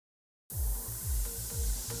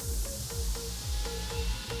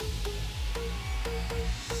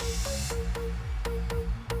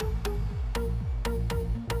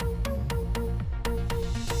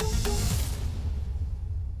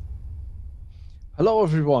Hello,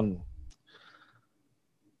 everyone.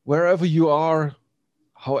 Wherever you are,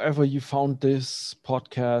 however you found this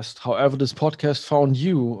podcast, however this podcast found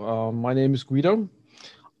you, my name is Guido.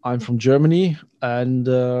 I'm from Germany, and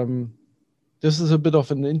this is a bit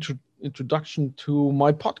of an introduction to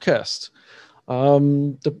my podcast.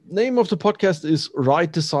 The name of the podcast is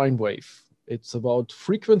Ride the Sine Wave. It's about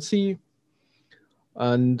frequency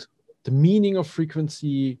and the meaning of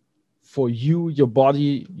frequency for you, your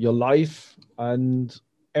body, your life, and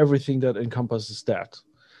everything that encompasses that.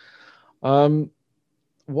 Um,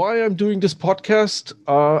 why I'm doing this podcast?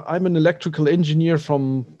 I'm an electrical engineer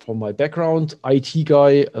from my background, IT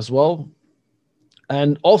guy as well,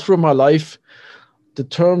 and all through my life, the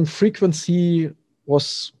term frequency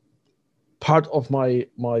was part of my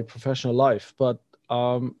professional life. But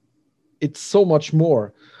it's so much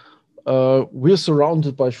more. We're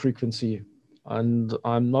surrounded by frequency, and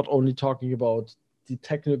I'm not only talking about the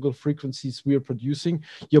technical frequencies we are producing.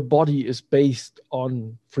 Your body is based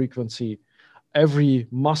on frequency. Every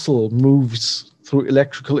muscle moves through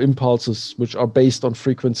electrical impulses, which are based on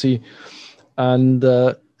frequency. And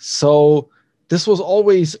so this was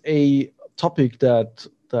always a topic that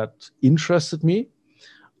interested me.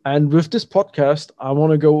 And with this podcast, I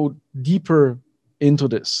want to go deeper into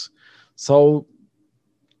this. So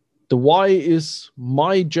the why is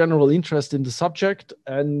my general interest in the subject,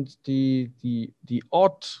 and the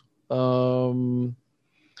odd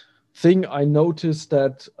thing I noticed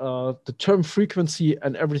that the term frequency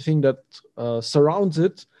and everything that surrounds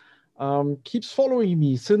it keeps following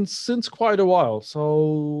me since quite a while.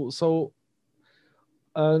 So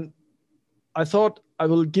I thought I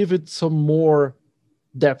will give it some more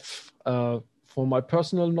depth for my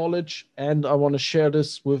personal knowledge, and I want to share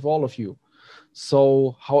this with all of you.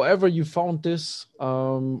 So, however you found this,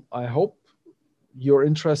 I hope you're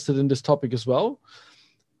interested in this topic as well.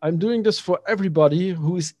 I'm doing this for everybody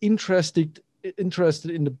who is interested in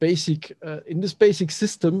the basic in this basic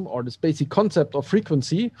system or this basic concept of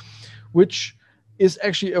frequency, which is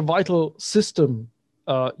actually a vital system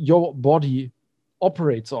your body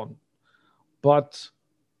operates on. But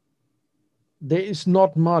there is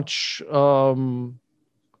not much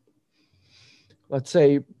let's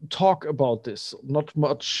say talk about this, not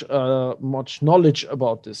much knowledge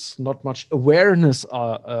about this, not much awareness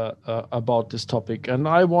about this topic. And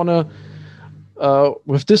I want to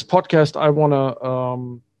with this podcast I want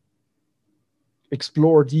to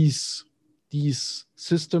explore these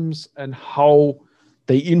systems and how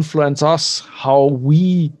they influence us, how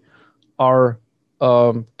we are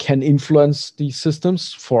can influence these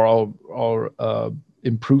systems for our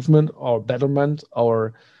improvement, our betterment,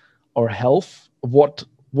 our health.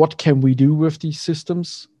 What can we do with these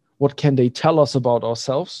systems? What can they tell us about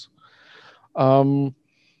ourselves? Um,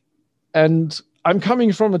 and I'm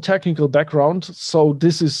coming from a technical background, so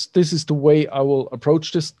this is the way I will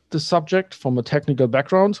approach this subject from a technical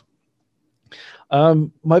background.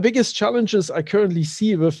 My biggest challenges I currently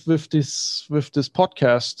see with this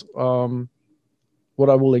podcast, what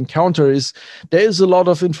I will encounter is there is a lot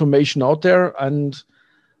of information out there, and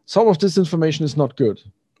some of this information is not good.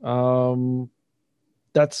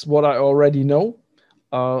 That's what I already know,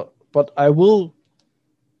 but I will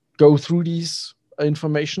go through these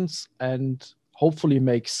informations and hopefully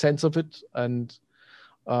make sense of it and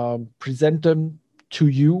present them to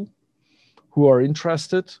you who are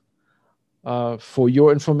interested, for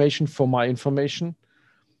your information, for my information.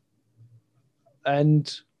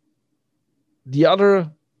 And the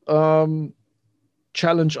other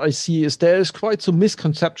challenge I see is there is quite some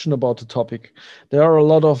misconception about the topic. There are a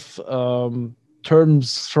lot of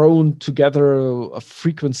terms thrown together, a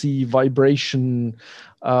frequency, vibration,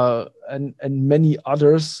 and many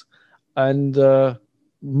others. And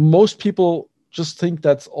most people just think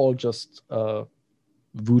that's all just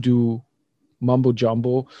voodoo, mumbo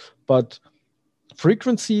jumbo. But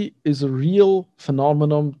frequency is a real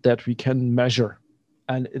phenomenon that we can measure,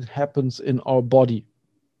 and it happens in our body.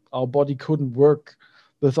 Our body couldn't work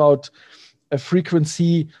without a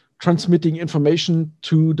frequency transmitting information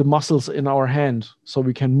to the muscles in our hand so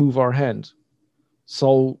we can move our hand.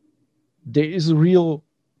 So there is a real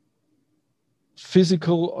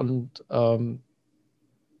physical and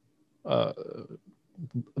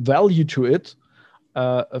value to it,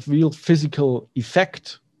 a real physical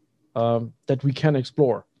effect that we can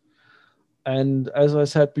explore. And as I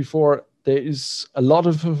said before, there is a lot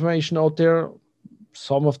of information out there.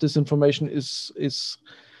 Some of this information is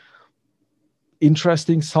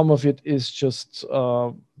interesting. Some of it is just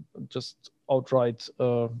outright,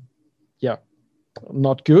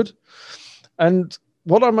 not good. And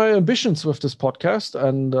what are my ambitions with this podcast,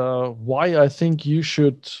 and why I think you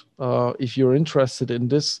should, if you're interested in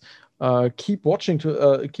this, keep watching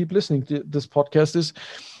keep listening to this podcast, is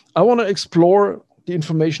I want to explore the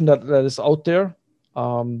information that is out there.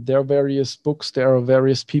 There are various books, there are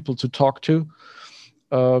various people to talk to,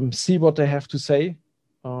 see what they have to say,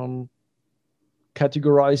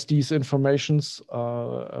 categorize these informations,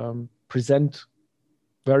 present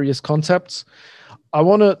various concepts. I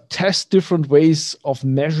want to test different ways of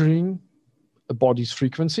measuring a body's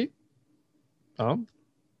frequency.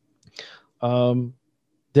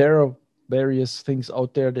 There are various things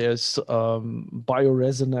out there. There's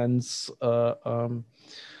bioresonance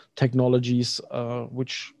technologies,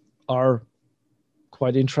 which are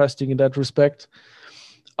quite interesting in that respect.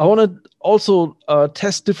 I want to also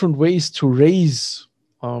test different ways to raise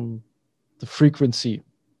the frequency,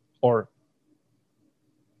 or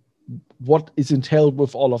what is entailed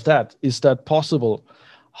with all of that. Is that possible?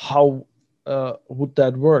 How would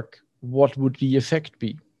that work? What would the effect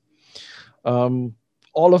be? All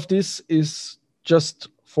of this is just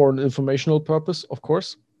for an informational purpose, of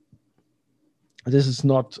course. This is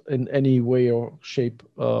not in any way or shape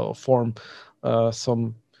or form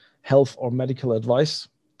some health or medical advice.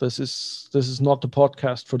 This is not the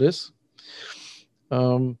podcast for this.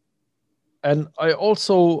 And I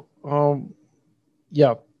also,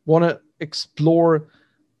 want to explore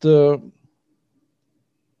the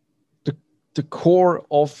core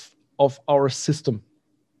of our system,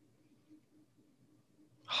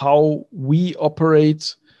 how we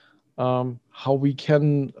operate, how we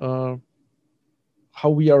can, how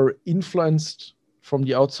we are influenced from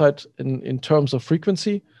the outside in terms of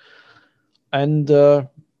frequency. And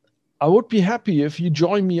I would be happy if you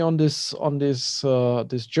join me on this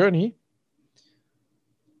journey.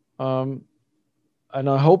 And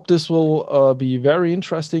I hope this will be very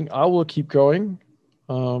interesting. I will keep going.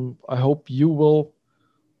 I hope you will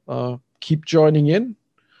keep joining in.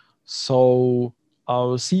 So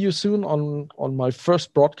I'll see you soon on my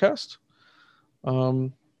first broadcast.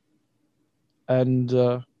 And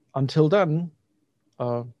until then,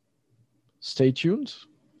 stay tuned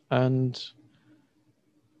and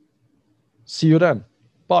see you then.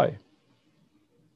 Bye.